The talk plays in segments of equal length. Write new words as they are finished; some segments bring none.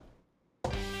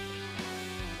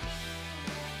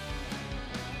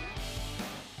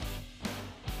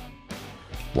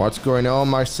What's going on,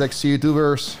 my sexy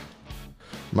YouTubers,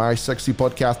 my sexy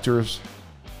podcasters?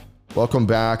 Welcome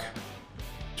back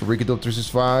to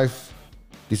RickyTube365.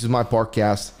 This is my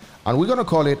podcast, and we're gonna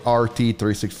call it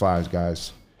RT365,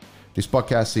 guys. This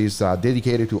podcast is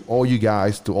dedicated to all you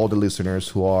guys, to all the listeners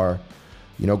who are,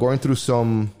 going through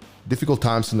some difficult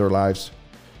times in their lives.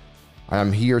 I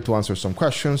am here to answer some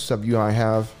questions that you might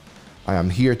have. I am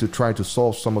here to try to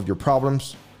solve some of your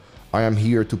problems. I am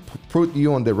here to put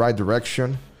you on the right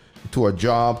direction, to a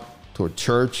job, to a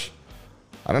church.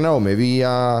 I don't know, maybe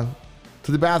to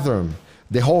the bathroom.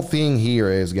 The whole thing here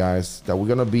is, guys, that we're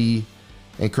gonna be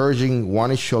encouraging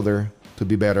one each other to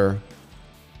be better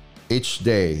each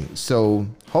day. So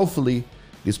hopefully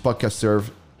this podcast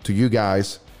serves to you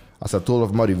guys as a tool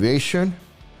of motivation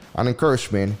and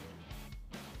encouragement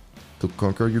to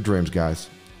conquer your dreams, guys.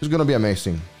 It's gonna be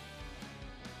amazing.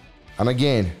 And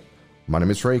again, my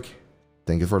name is Rick.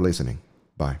 Thank you for listening.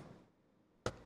 Bye.